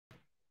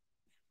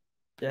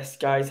Yes,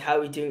 guys,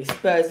 how we doing?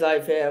 Spurs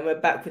Live here, and we're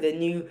back with a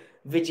new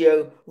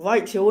video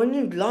right here, or a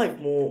new live,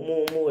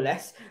 more or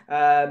less.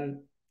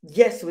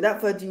 Yes,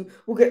 without further ado,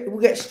 we'll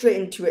get straight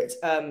into it.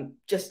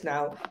 Just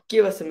now,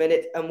 give us a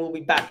minute, and we'll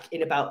be back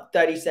in about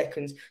 30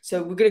 seconds.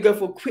 So we're gonna go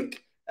for a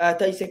quick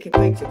 30-second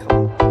break to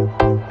come.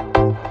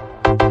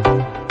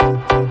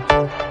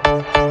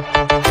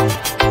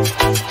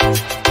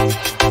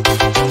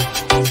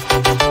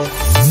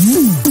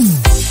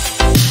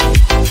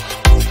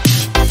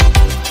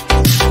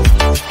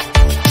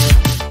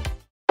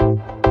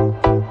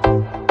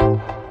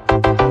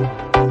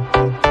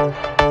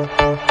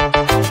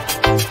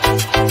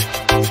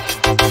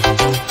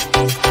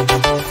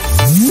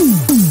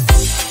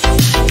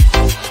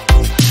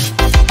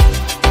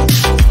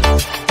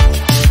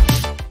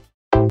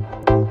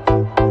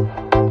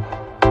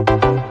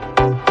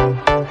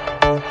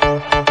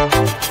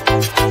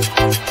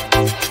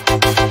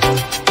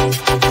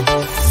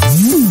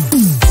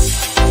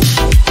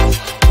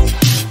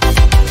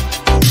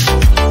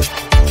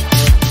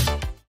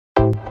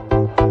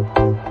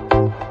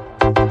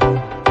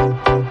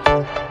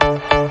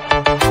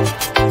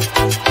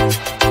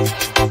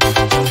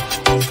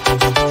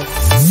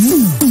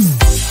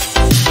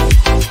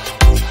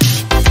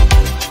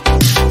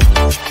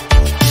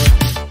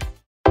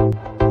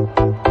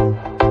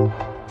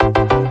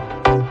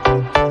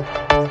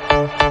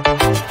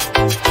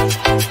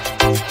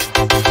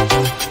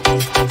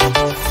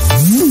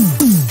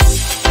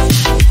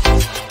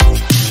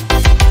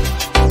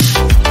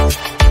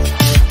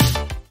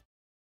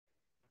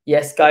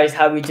 Yes, guys,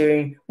 how are we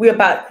doing? We are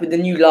back with a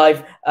new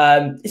live.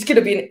 It's going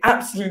to be an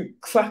absolute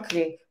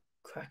cracking.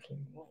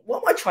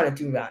 What am I trying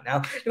to do right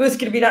now? It's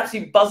going to be an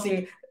absolute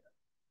buzzing.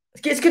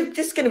 This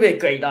is going to be a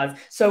great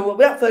live. So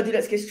without further ado,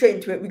 let's get straight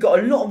into it. We've got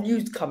a lot of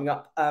news coming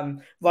up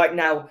right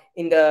now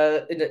in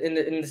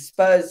the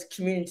Spurs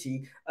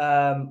community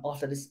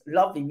after this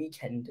lovely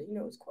weekend. You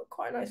know, it's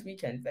quite a nice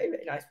weekend, very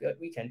nice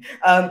weekend.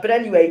 But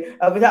anyway,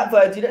 without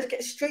further ado, let's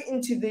get straight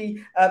into the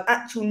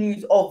actual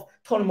news of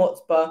Tottenham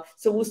Hotspur.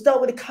 So we'll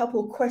start with a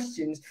couple of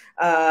questions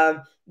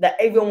that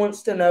everyone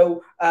wants to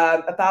know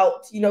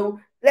about. You know,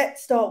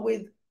 let's start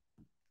with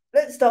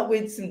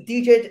some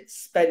DJED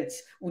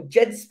Spence or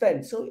Jed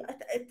Spence. So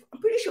I'm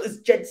pretty sure it's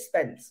Jed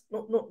Spence,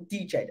 not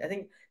DJED. I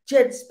think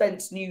Jed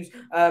Spence news.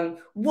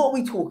 What are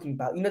we talking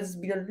about? You know, there's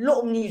been a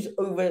lot of news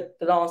over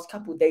the last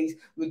couple of days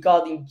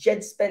regarding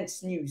Jed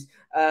Spence news.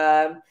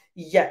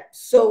 Yeah.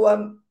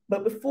 So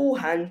but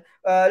beforehand,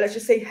 let's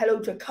just say hello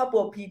to a couple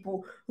of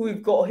people who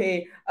we've got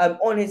here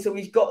on here. So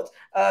we've got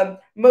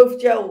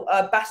Mofgel,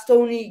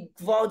 Bastoni,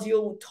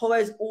 Gvardiol,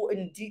 Torres, or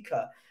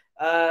Indica.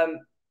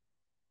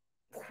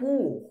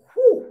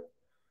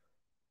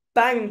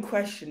 Bang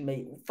question,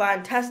 mate.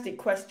 Fantastic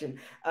question.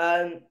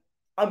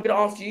 I'm going to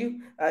answer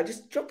you.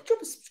 Just drop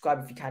a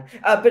subscribe if you can.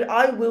 But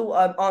I will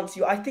answer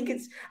you. I think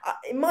it's,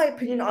 in my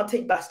opinion, I'll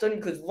take Bastoni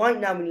because right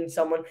now we need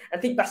someone. I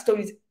think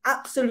Bastoni is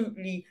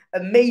absolutely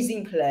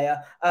amazing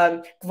player.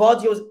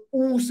 Gvardiol is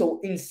also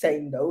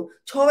insane though.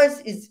 Torres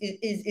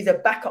is a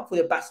backup for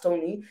the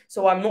Bastoni,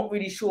 so I'm not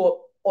really sure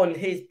on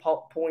his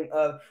point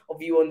of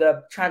view on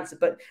the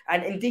transfer.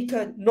 And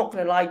Indica, not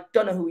going to lie,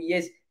 don't know who he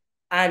is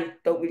and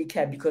don't really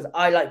care because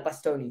I like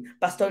Bastoni.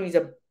 Bastoni's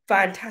a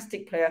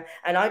fantastic player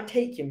and I'd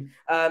take him.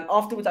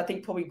 Afterwards, I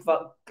think probably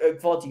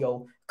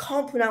Gvardiol.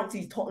 Can't pronounce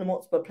these Tottenham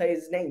Hotspur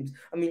players' names.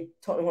 I mean,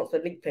 Tottenham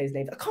Hotspur League players'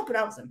 names. I can't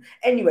pronounce them.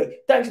 Anyway,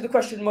 thanks for the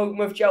question,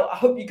 Mofgel. I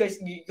hope you guys,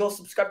 you're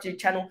subscribed to the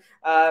channel.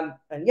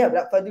 And yeah,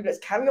 without further ado, let's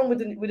carry on with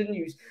the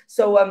news.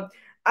 So,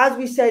 as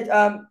we said,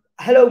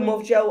 hello,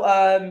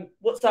 Mofgel.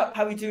 What's up?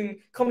 How are you doing?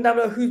 Comment down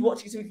below who's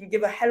watching so we can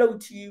give a hello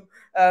to you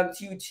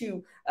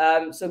too.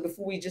 So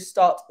before we just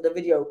start the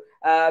video,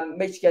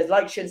 make sure you guys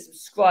like, share, and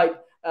subscribe,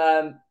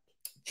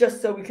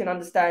 just so we can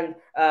understand.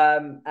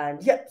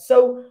 And yeah,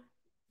 so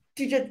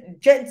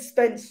Jed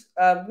Spence,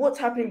 what's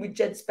happening with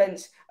Jed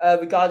Spence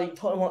regarding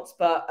Tottenham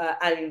Hotspur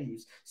and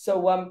news?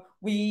 So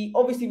we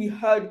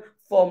heard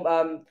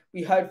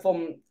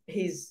from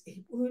his,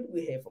 who did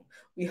we hear from?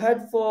 We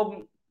heard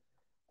from,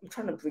 I'm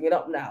trying to bring it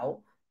up now.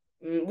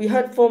 We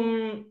heard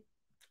from,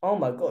 oh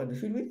my god,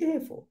 who did we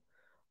hear from?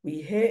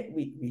 We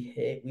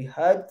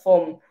heard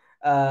from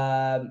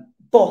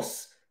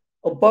Boss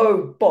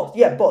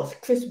Boss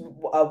Chris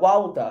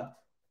Wilder.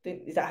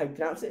 Is that how you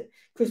pronounce it?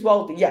 Chris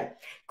Wilder, yeah.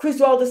 Chris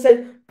Wilder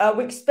said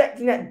we're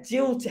expecting that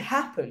deal to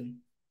happen.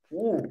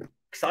 Ooh,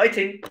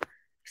 exciting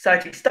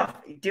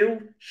stuff. A deal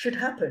should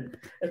happen,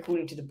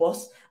 according to the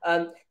boss.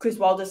 Chris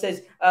Wilder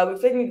says, we're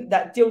expecting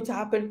that deal to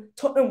happen.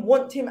 Tottenham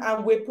want him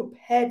and we're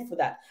prepared for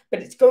that.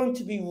 But it's going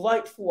to be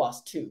right for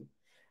us too.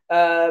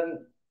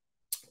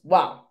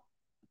 Wow.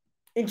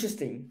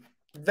 Interesting.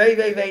 Very,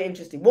 very, very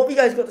interesting. What have you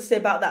guys got to say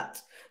about that?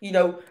 You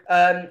know,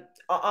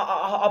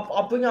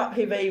 I'll bring up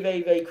here very,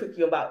 very, very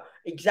quickly about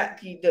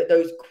exactly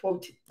those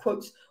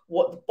quotes,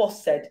 what the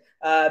boss said.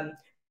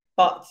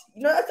 But,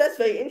 you know, that's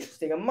very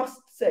interesting, I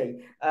must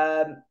say.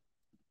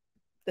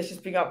 Let's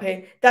just bring up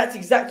here. That's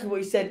exactly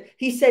what he said.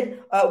 He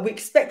said, we're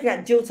expecting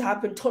that deal to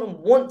happen.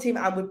 Tottenham want him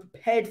and we're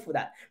prepared for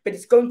that. But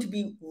it's going to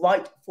be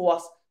right for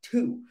us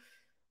 2.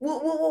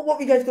 What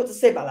have you guys got to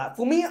say about that?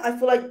 For me, I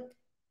feel like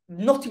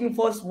Nottingham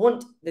Forest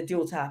want the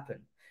deal to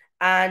happen,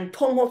 and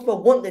Tottenham Hotspur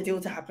want the deal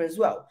to happen as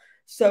well.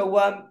 So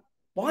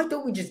why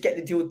don't we just get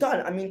the deal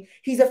done? I mean,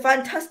 he's a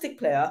fantastic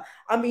player.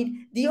 I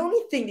mean, the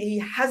only thing that he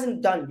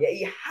hasn't done yet,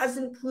 he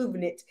hasn't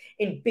proven it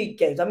in big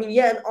games. I mean,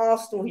 yeah, in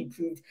Arsenal he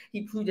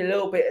proved a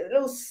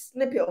little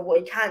snippet of what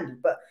he can do,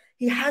 but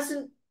he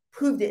hasn't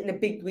proved it in a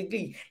big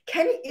league.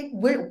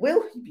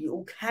 Will he be,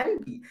 or can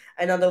he be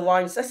another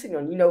Ryan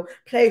Sessegnon? You know,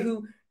 player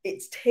who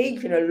it's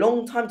taken a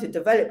long time to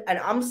develop, and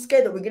I'm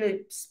scared that we're going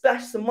to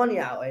splash some money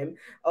out of him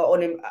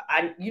on him.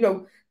 And you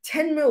know,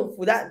 10 mil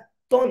for that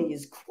Donny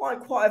is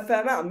quite a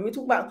fair amount. I mean, we're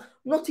talking about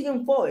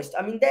Nottingham Forest.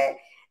 I mean,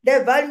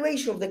 their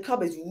valuation of the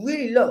club is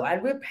really low,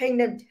 and we're paying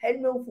them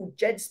 10 mil for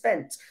DJED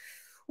Spence.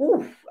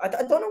 Ooh, I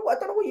don't know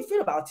what you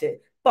feel about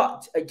it,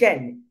 but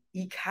again,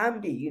 he can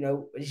be, you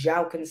know,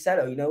 João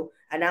Cancelo, you know,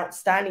 an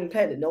outstanding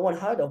player that no one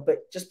heard of,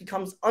 but just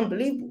becomes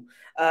unbelievable.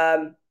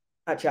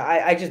 Actually,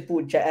 I just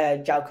bought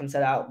João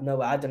Cancelo out of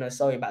nowhere. I don't know.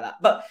 Sorry about that.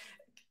 But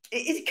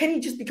can he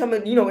just become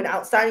an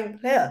outstanding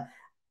player?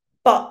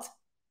 But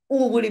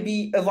or will it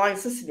be a Ryan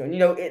Sessegnon? You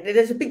know,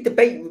 there's a big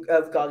debate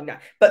regarding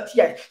that. But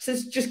yeah, so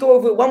let's just go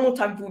over it one more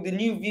time for the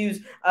new views.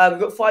 We've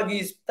got 5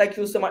 views. Thank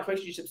you all so much. Make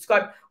sure you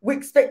subscribe. We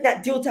expect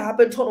that deal to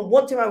happen. Tottenham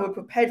want him, and we're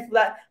prepared for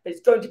that. But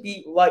it's going to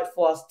be right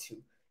for us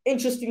too.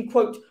 Interesting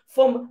quote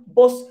from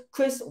boss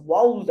Chris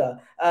Wilder.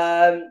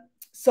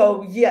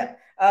 So yeah.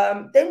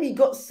 Then we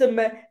got some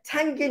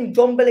Tanguy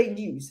Ndombele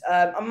news.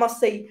 I must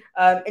say,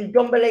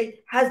 Ndombele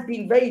has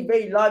been very,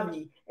 very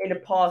lively in the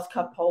past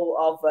couple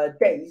of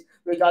days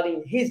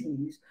regarding his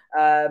news.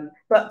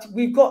 But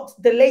we've got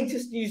the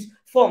latest news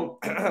from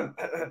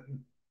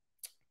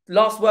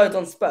last words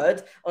on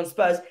Spurs.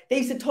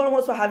 They said Tottenham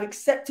Hotspur have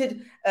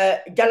accepted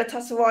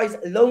Galatasaray's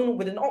loan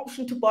with an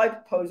option to buy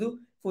proposal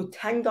for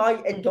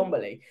Tanguy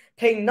Ndombele.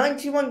 Playing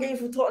 91 games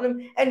for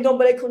Tottenham,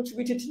 Ndombele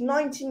contributed to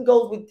 19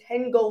 goals with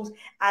 10 goals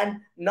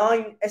and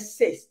 9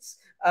 assists.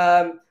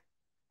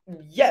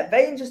 Yeah,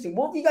 very interesting.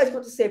 What have you guys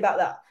got to say about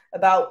that?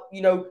 About,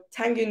 you know,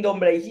 Tanguy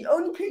Ndombele. He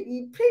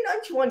played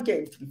 91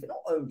 games, to be fair.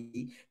 Not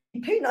only, he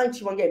played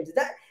 91 games.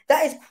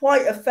 That is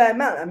quite a fair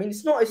amount. I mean,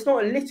 it's not a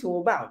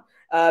little amount.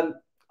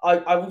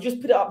 I will just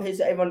put it up here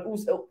so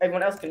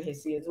everyone else can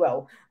see as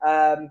well.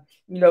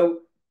 You know,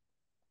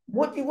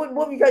 what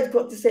have you guys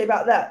got to say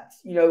about that?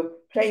 You know,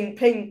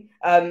 playing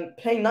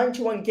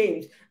 91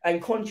 games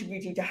and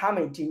contributing to how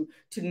many?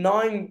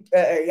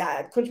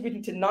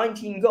 Contributing to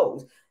 19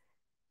 goals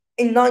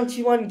in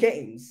 91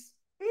 games.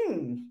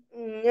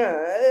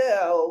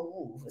 Yeah,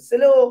 it's a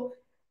little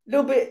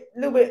bit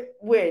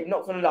weird.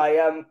 Not gonna lie.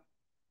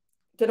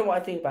 Don't know what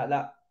I think about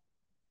that.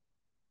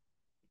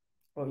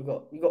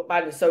 Oh, we got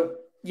madness. So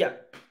yeah,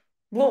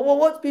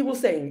 what's people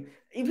saying?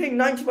 He played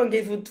 91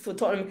 games for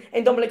Tottenham,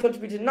 and Ndombele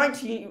contributed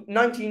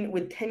 19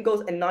 with 10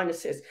 goals and 9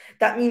 assists.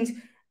 That means,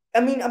 I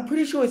mean, I'm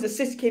pretty sure his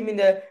assist came in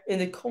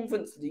the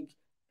Conference League,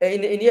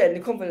 in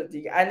the Conference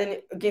League, and then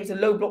against the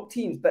low block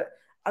teams. But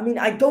I mean,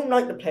 I don't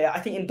like the player. I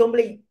think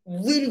Ndombele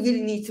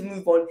really needs to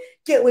move on,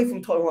 get away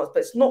from Tottenham Hotspur.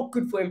 It's not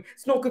good for him.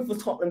 It's not good for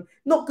Tottenham.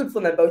 Not good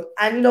for them both.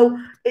 And you know,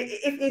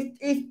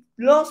 if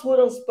last word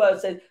on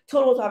Spurs said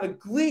Tottenham Hotspur have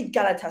agreed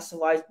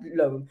Galatasaray's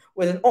loan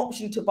with an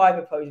option to buy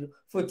proposal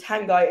for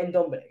Tanguy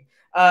Ndombele.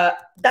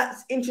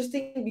 That's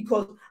interesting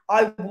because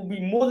I will be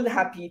more than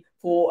happy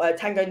for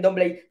Tanguy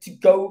Ndombele to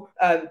go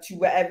to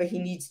wherever he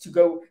needs to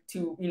go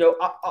to, you know,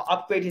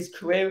 upgrade his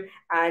career.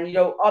 And, you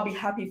know, I'll be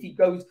happy if he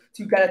goes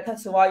to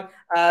Galatasaray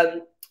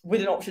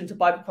with an option to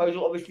buy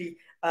proposal, obviously.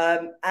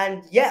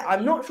 And yeah,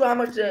 I'm not sure how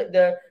much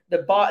the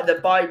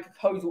buy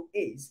proposal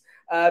is.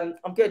 I'm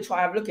going to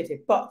try and have a look at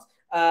it. But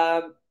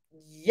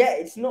yeah,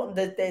 it's not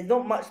that there's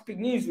not much big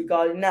news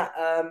regarding that.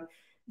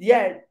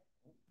 Yeah,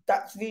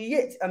 that's really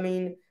it. I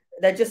mean,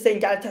 they're just saying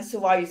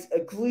Galatasaray's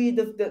agreed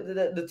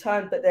the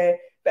terms, but there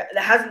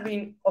hasn't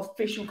been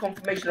official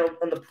confirmation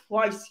on the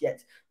price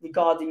yet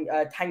regarding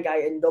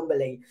Tanguy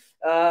Ndombele.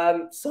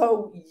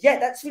 So yeah,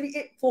 that's really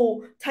it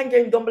for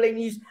Tanguy Ndombele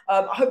news.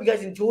 I hope you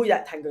guys enjoy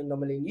that Tanguy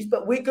Ndombele news,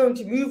 but we're going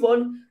to move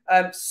on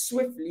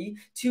swiftly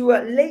to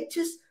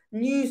latest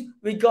news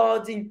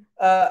regarding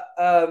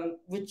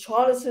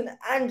Richarlison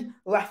and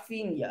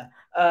Raphinha.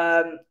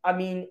 I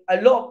mean, a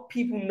lot of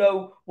people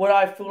know what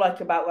I feel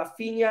like about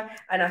Raphinha,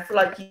 and I feel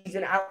like he's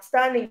an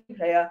outstanding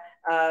player.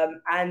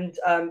 And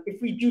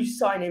if we do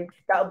sign him,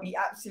 that would be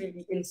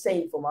absolutely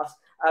insane from us.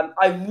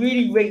 I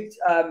really rate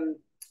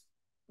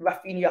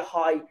Raphinha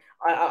high.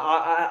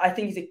 I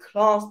think he's a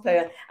class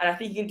player, and I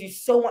think he can do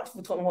so much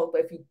for Tottenham Hotspur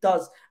if he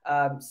does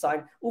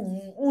sign.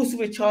 Also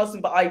with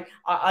Richarlison, but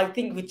I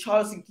think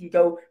Richarlison can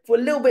go for a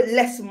little bit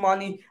less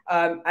money,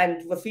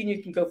 and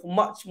Raphinha can go for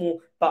much more,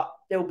 but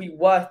they'll be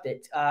worth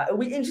it. It'll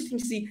be interesting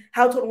to see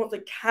how Tottenham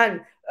Hotspur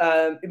can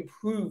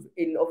improve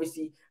in,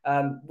 obviously,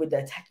 with their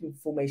attacking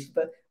formation.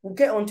 But we'll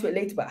get on to it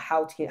later about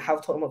how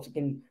Tottenham Hotspur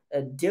can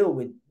deal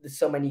with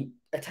so many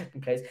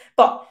attacking players.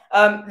 But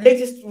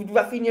latest with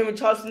Raphinha and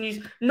Richarlison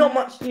news, not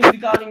much news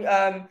regarding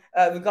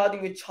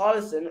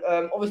Richarlison.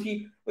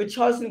 Obviously,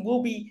 Richarlison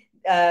will be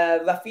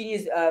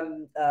Raphinha's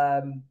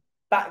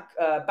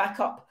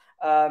backup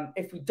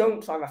if we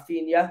don't sign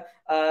Raphinha.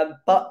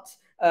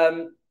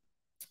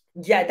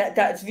 Yeah,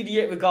 that's really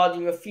it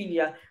regarding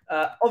Raphinha.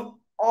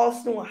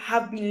 Arsenal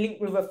have been linked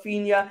with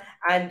Raphinha,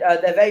 and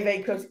they're very,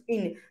 very close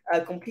in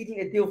completing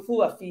a deal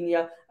for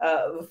Raphinha.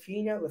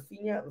 Raphinha. I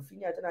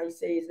don't know how you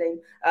say his name.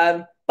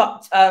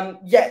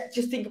 Yeah,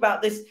 just think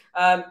about this.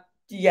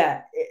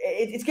 Yeah,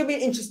 it's going to be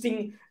an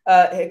interesting,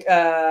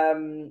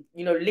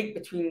 link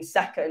between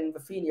Saka and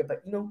Raphinha.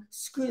 But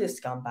screw the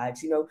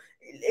scumbags.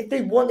 If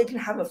they want, they can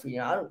have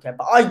Raphinha. I don't care.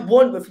 But I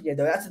want Raphinha,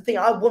 though. That's the thing.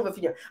 I want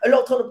Raphinha. A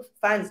lot of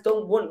fans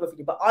don't want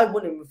Raphinha, but I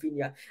want him,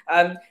 Raphinha.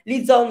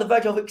 Leeds are on the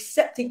verge of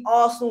accepting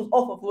Arsenal's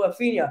offer for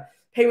Raphinha.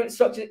 Payment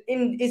structure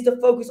is the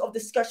focus of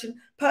discussion.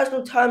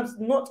 Personal terms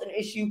not an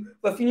issue.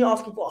 Raphinha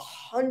asking for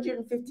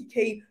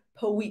 150k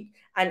per week,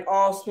 and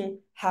Arsenal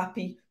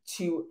happy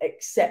to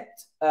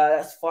accept.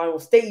 That's final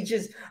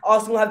stages.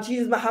 Arsenal have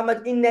Jesus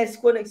Mohammed in their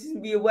squad next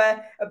season. Be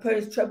aware,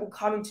 opponent's treble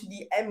coming to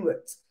the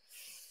Emirates.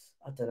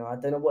 I don't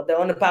know what they're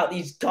on about,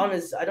 these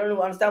Gunners. I don't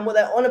understand what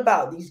they're on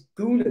about, these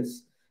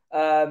Gooners.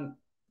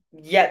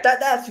 Yeah,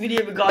 that's really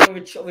regarding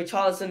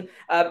Richarlison.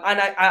 And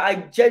I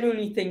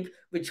genuinely think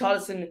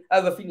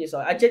Raphinha,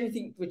 sorry. I genuinely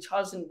think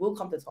Richarlison will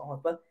come to Tottenham,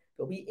 but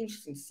it'll be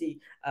interesting to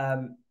see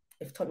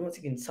if Tottenham once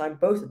again sign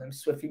both of them.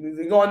 Swiftly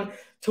moving on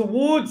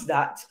towards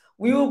that,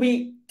 we will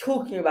be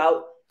talking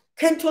about,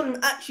 can Tottenham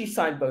actually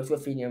sign both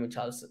Raphinha and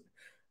Richarlison?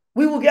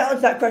 We will get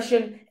onto that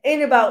question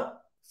in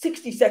about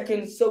 60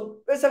 seconds. So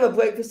let's have a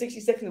break for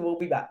 60 seconds and we'll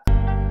be back.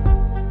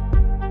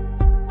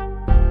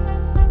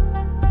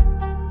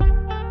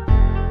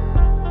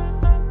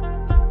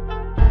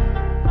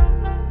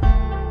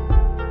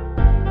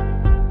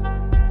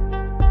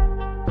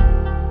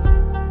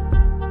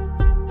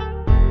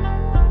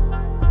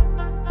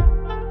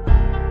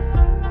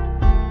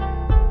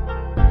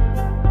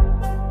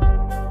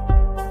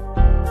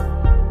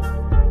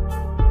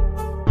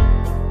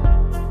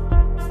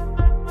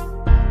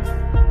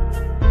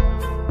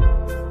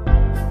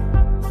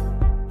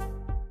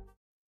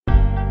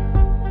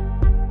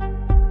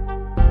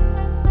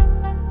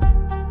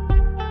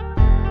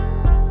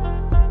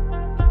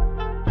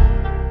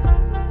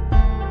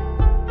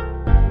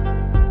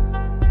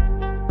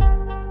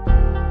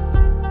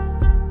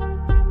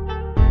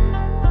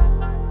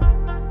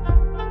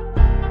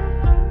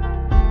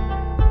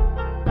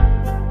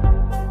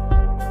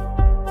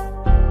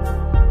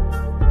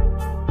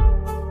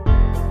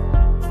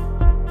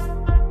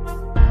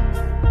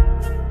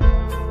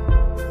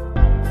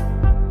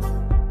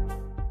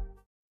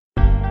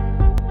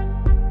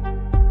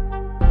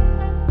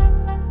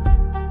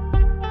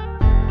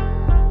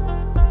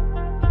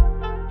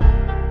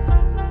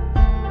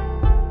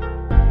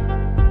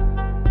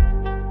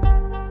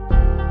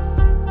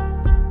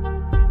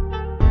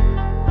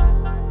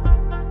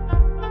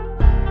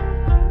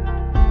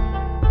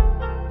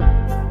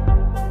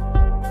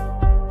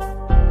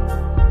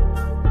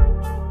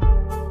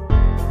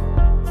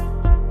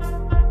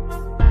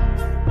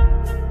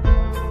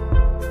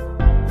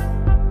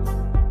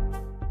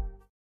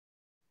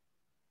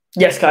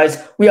 Yes, guys,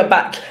 we are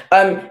back.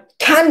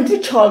 Can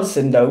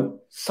Richarlison,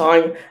 though,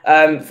 sign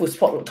for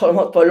Tottenham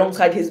Hotspur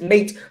alongside his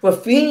mate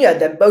Raphinha?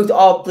 They both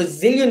are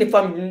Brazilian, if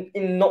I'm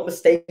not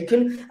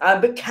mistaken.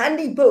 But can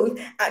they both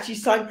actually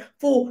sign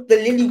for the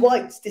Lily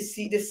Whites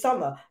this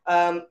summer?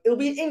 It'll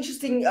be an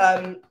interesting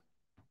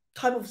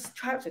type of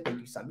transfer they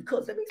do sign,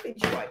 because let me explain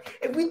to you why.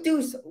 If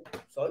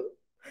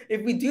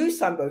we do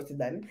sign both of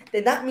them,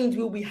 then that means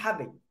we'll be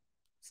having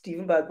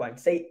Steven Bergwijn.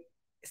 Say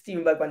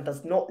Steven Bergwijn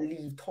does not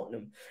leave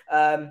Tottenham.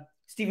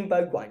 Steven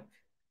Bergwijn,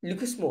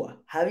 Lucas Moura,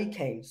 Harry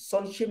Kane,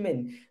 Sonny,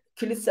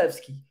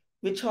 Kulusevski,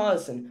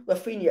 Richarlison,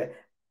 Raphinha,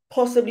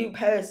 possibly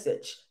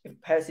Perisic, if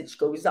Perisic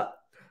goes up.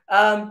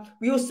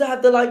 We also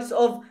have the likes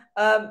of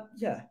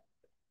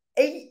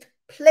 8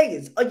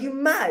 players. Are you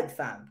mad,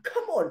 fam?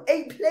 Come on,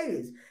 8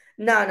 players.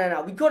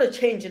 No. We got to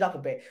change it up a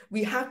bit.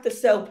 We have to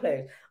sell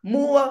players.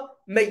 Moura,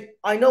 mate,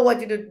 I know I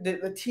did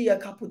the tier a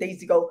couple of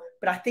days ago,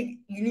 but I think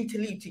you need to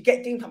leave to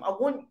get game time.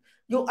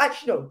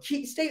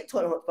 Stay at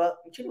Tottenham Hotspur.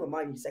 I'm trying to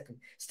remind you a second.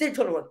 Stay at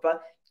Tottenham Hotspur.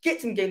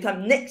 Get some game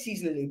time next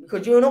season in the league,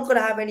 because you're not going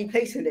to have any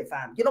place in it,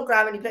 fam. You're not going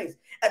to have any place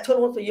at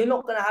Tottenham Hotspur. You're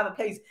not going to have a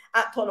place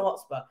at Tottenham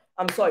Hotspur.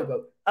 I'm sorry,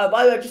 bro.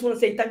 By the way, I just want to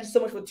say thank you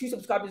so much for 2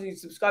 subscribers who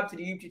subscribe to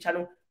the YouTube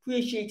channel.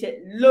 Appreciate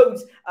it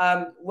loads.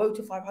 Road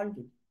to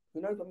 500.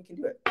 Who knows when we can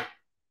do it?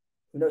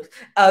 Who knows?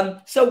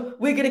 So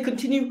we're going to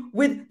continue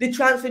with the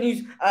transfer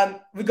news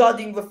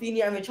regarding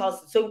Raphinha and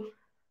Richarlison. So,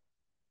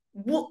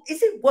 what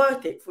is it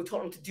worth it for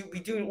Tottenham to be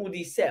doing all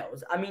these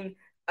sales? I mean,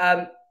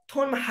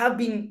 Tottenham have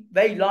been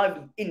very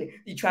lively in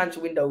the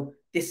transfer window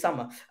this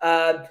summer.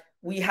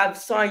 We have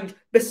signed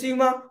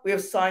Bissouma, we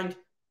have signed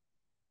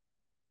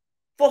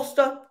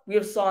Foster, we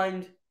have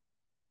signed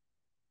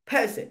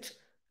Perisic.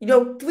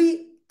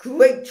 3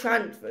 great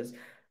transfers.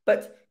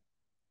 But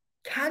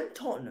can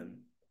Tottenham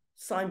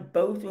sign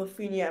both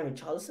Raphinha and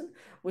Richarlison?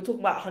 We're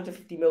talking about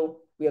 150 mil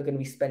we are going to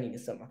be spending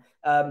this summer.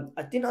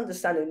 I didn't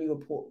understand the new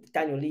report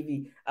Daniel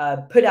Levy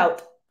put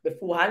out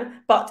beforehand,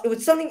 but it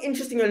was something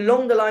interesting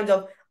along the lines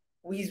of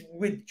he's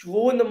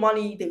withdrawing the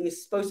money that he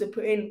was supposed to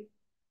put in,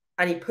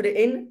 and he put it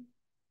in.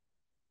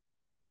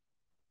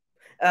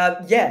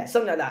 Yeah,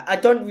 something like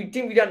that. We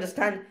didn't really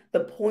understand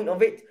the point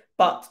of it,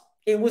 but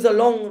it was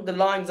along the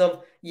lines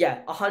of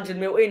 100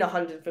 mil in,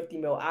 150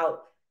 mil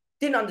out.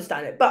 Didn't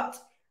understand it, but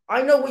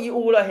I know what you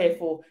all are here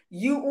for.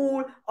 You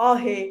all are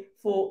here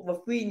for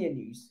Raphinha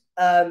news.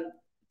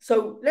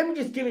 So let me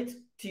just give it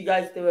to you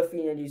guys, the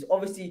Raphinha news.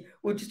 Obviously,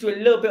 we'll just do a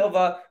little bit of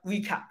a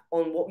recap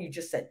on what we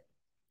just said.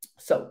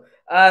 So,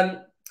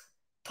 Tottenham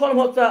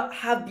Hotspur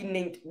have been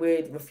linked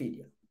with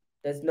Raphinha.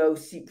 There's no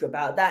secret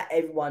about that.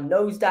 Everyone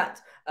knows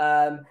that.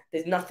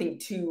 There's nothing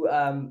to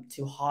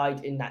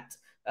hide in that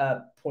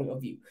point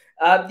of view.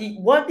 The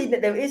one thing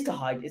that there is to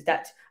hide is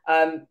that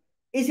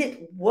is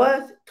it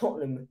worth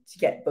Tottenham to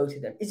get both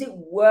of them? Is it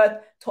worth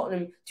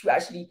Tottenham to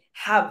actually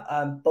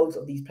have both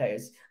of these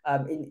players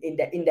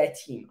in their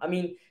team? I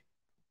mean,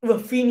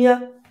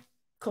 Raphinha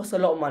costs a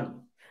lot of money.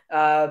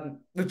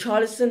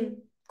 Richarlison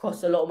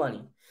costs a lot of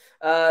money.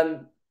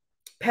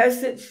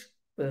 Perisic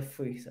was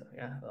free, so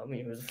yeah, I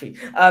mean it was free.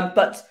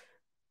 But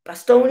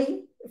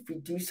Bastoni, if we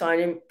do sign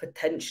him,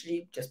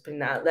 potentially, just putting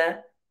that out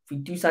there, if we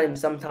do sign him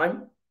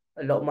sometime,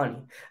 a lot of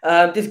money.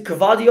 This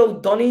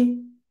Gvardiol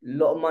Donny, a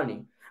lot of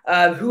money.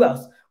 Who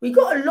else? We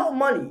got a lot of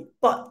money,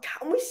 but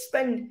can we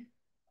spend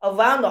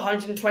around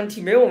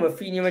 120 mil on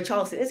Raphinha and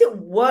Richarlison? Is it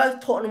worth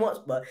Tottenham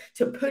Hotspur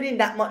to put in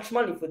that much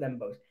money for them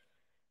both?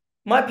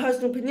 My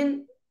personal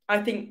opinion, I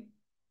think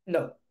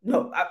no,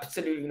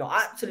 absolutely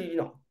not,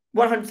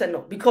 100%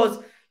 not,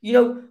 because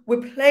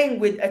we're playing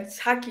with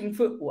attacking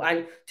football,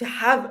 and to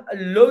have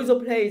loads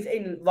of players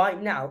in right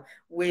now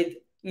with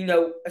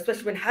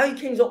especially when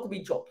HarryKane's not going to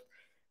be dropped,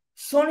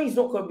 Sonny's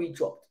not going to be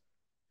dropped.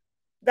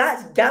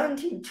 That's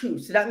guaranteed too.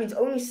 So that means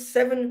only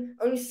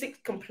 6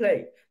 can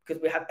play,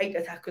 because we have 8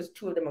 attackers.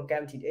 2 of them are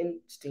guaranteed in.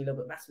 Still a little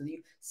bit massive with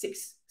you.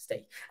 6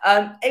 stay.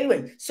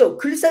 Anyway, so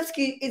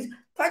Kulusevski is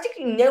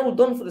practically nailed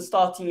on for the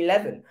starting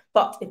 11.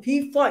 But if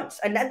he fights,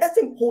 and that's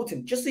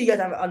important, just so you guys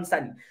have an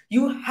understanding,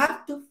 you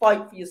have to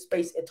fight for your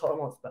space at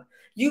Tottenham Hotspur.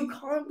 You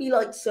can't be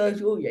like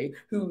Sergio Aurier,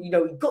 who, he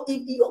got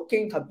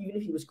game time, even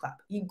if he was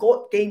crap. He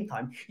got game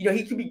time.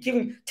 He could be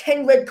giving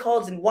 10 red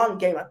cards in one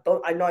game.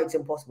 I know it's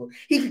impossible.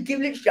 He could give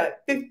literally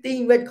like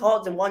 15 red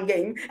cards in one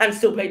game and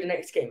still play the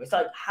next game. It's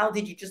like, how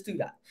did you just do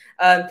that?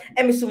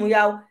 Emerson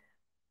Royale,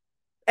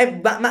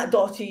 Matt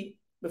Doherty,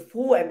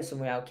 before Emerson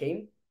Royale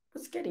came,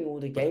 was getting all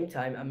the game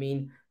time. I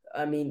mean,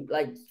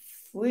 like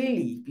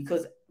freely,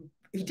 because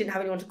he didn't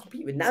have anyone to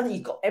compete with. Now that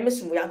he's got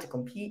Emerson Royale to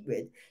compete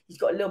with, he's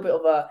got a little bit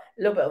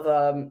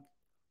of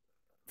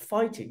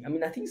fighting. I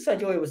mean, I think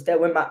Sergio was there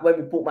when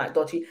we bought Matt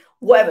Doherty.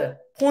 Whatever.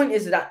 Point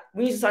is that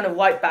we need to sign a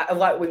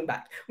right wing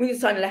back. We need to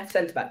sign a left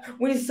centre back.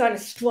 We need to sign a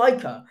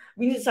striker.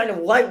 We need to sign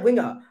a right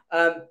winger.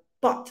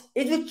 But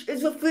is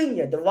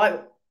Raphinha the right?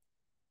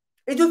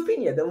 Is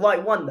Raphinha the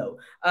right one though?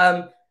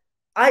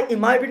 In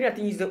my opinion, I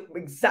think he's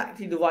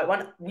exactly the right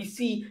one. We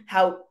see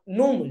how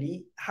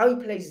normally how he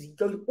plays is he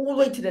goes all the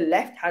way to the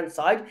left-hand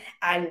side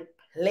and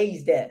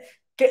plays there.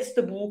 Gets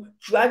the ball,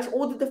 drags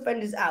all the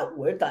defenders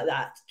outward like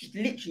that. Just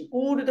literally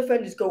all the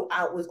defenders go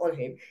outwards on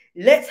him.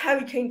 Lets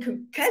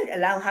HarryKane, can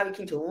allow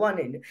HarryKane to run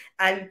in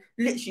and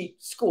literally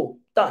score.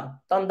 Done,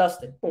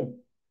 dusted. Boom.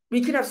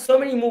 We can have so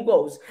many more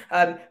goals.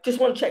 Just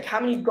want to check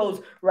how many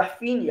goals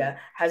Raphinha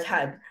has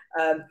had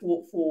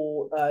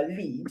for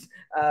Leeds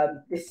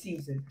this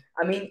season.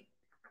 I mean,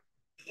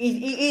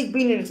 he's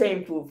been in the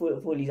same for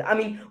Leeds. I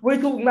mean, we're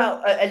talking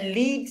about a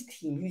Leeds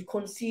team who's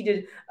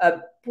conceded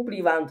probably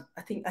around.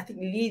 I think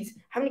Leeds.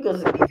 How many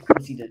goals has Leeds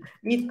conceded?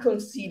 Leeds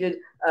conceded.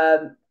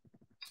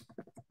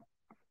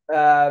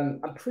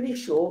 I'm pretty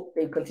sure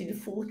they've conceded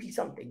 40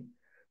 something.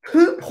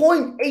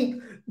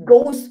 2.8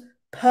 goals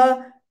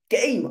per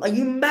game. Are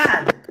you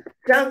mad?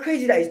 How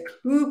crazy that is.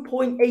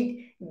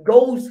 2.8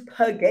 goals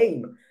per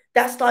game.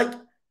 That's like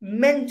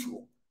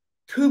mental.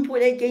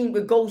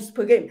 2.8 goals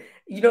per game.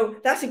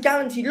 That's a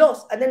guaranteed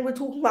loss. And then we're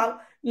talking about,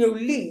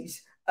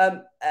 Leeds.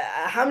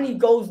 How many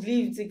goals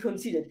Leeds they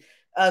conceded?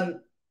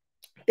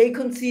 They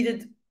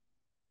conceded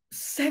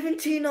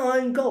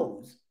 79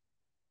 goals.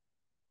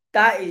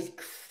 That is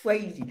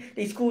crazy.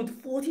 They scored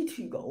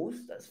 42 goals.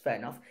 That's fair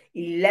enough.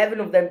 11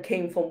 of them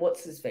came from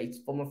what's-his-face,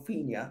 from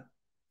Raphinha.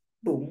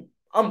 Boom.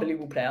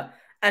 Unbelievable player.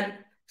 And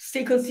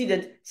still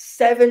conceded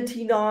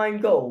 79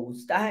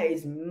 goals. That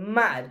is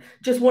mad.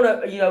 Just want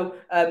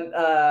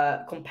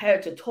to, compare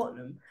it to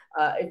Tottenham.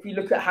 If you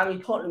look at how many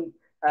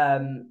goals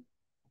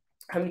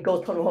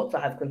Tottenham Hotspur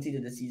have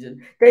conceded this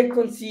season, they've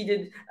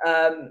conceded.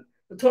 Tottenham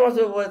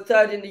Hotspur were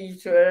third in the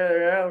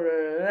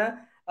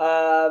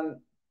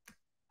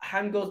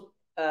how many goals?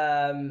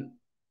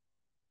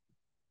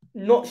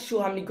 Not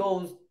sure how many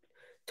goals.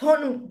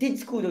 Tottenham did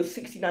score those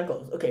 69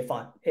 goals. Okay,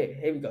 fine.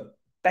 Here we go.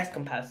 Best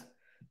comparison.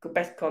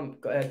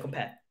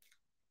 Compare.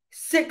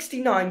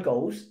 69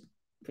 goals.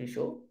 Pretty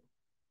sure.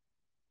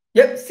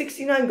 Yep,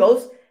 69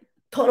 goals.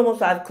 Tottenham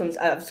also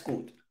have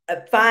scored.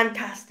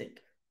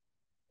 Fantastic.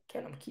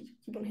 Again, I'm keep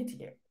on hitting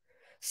it.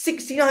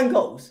 69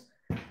 goals.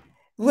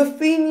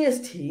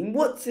 Raphinha's team,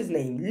 what's his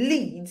name?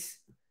 Leeds,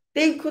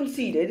 they've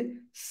conceded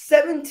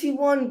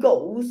 71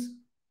 goals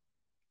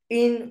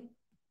in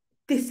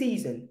this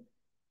season.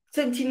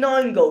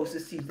 79 goals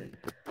this season.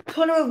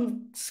 Tottenham have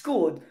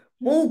scored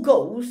more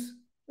goals.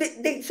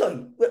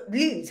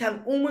 Leeds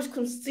have almost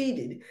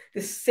conceded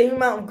the same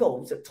amount of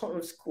goals that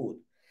Tottenham scored.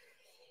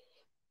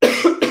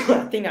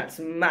 I think that's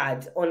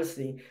mad,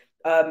 honestly.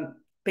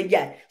 But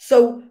yeah,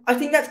 so I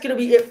think that's gonna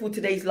be it for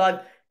today's live.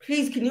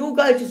 Please, can you all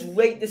guys just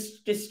rate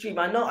this stream?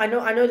 I know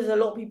there's a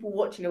lot of people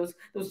watching. There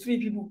was 3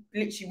 people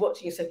literally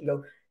watching a second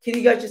ago. Can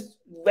you guys just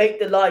rate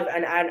the live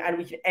and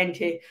we can end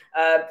here?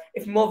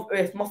 If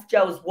Moff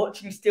Gel is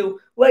watching still,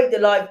 rate the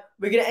live.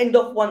 We're gonna end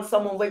off once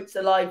someone rates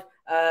the live.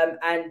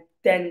 And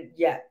then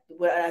yeah,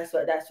 that's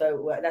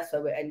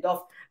where we end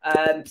off.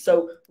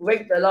 So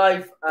rate the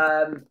live.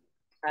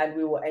 And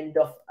we will end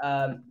off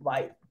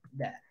right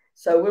there.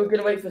 So we're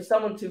gonna wait for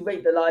someone to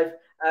rate the live.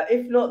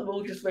 If not,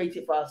 we'll just rate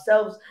it for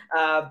ourselves.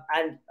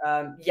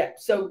 Yeah,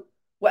 so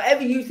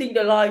whatever you think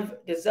the live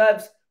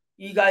deserves,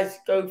 you guys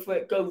go for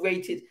it, go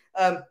rate it.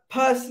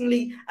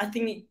 Personally, I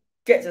think it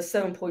gets a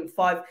 7.5.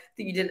 I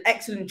think you did an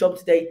excellent job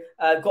today.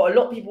 Got a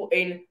lot of people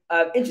in.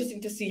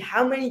 Interesting to see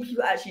how many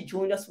people actually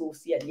joined us. We'll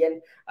see at the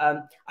end.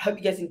 I hope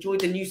you guys enjoyed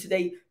the news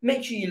today.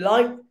 Make sure you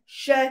like,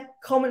 share,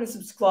 comment, and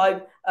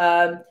subscribe.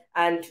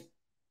 And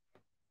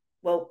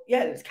well,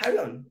 yeah, let's carry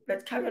on.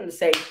 Let's carry on to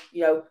say,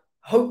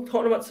 hope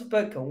Tottenham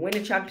Hotspur can win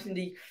the Champions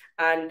League.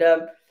 And,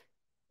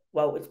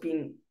 well, it's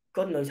been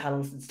God knows how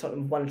long since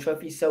Tottenham won a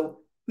trophy. So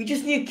we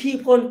just need to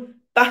keep on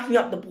backing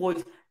up the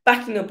boys,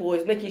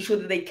 making sure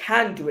that they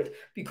can do it.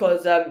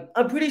 Because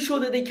I'm pretty sure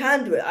that they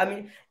can do it. I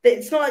mean,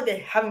 it's not like they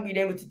haven't been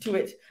able to do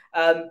it.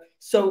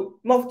 So,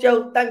 Moff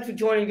Gel, thanks for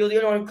joining. You're the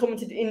only one who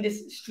commented in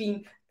this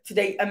stream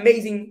today.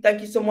 Amazing.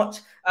 Thank you so much.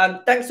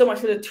 Thanks so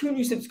much for the 2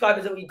 new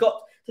subscribers that we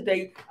got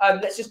today.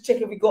 Let's just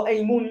check if we got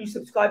any more new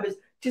subscribers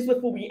just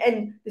before we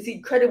end this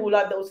incredible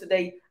live that was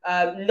today.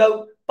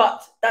 No,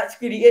 but that's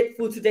really it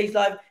for today's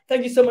live.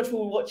 Thank you so much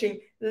for watching.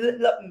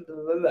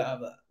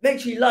 Make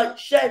sure you like,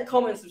 share,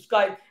 comment,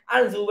 subscribe,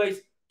 and as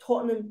always,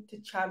 Tottenham to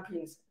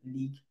Champions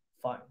League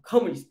final.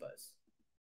 Come on, Spurs.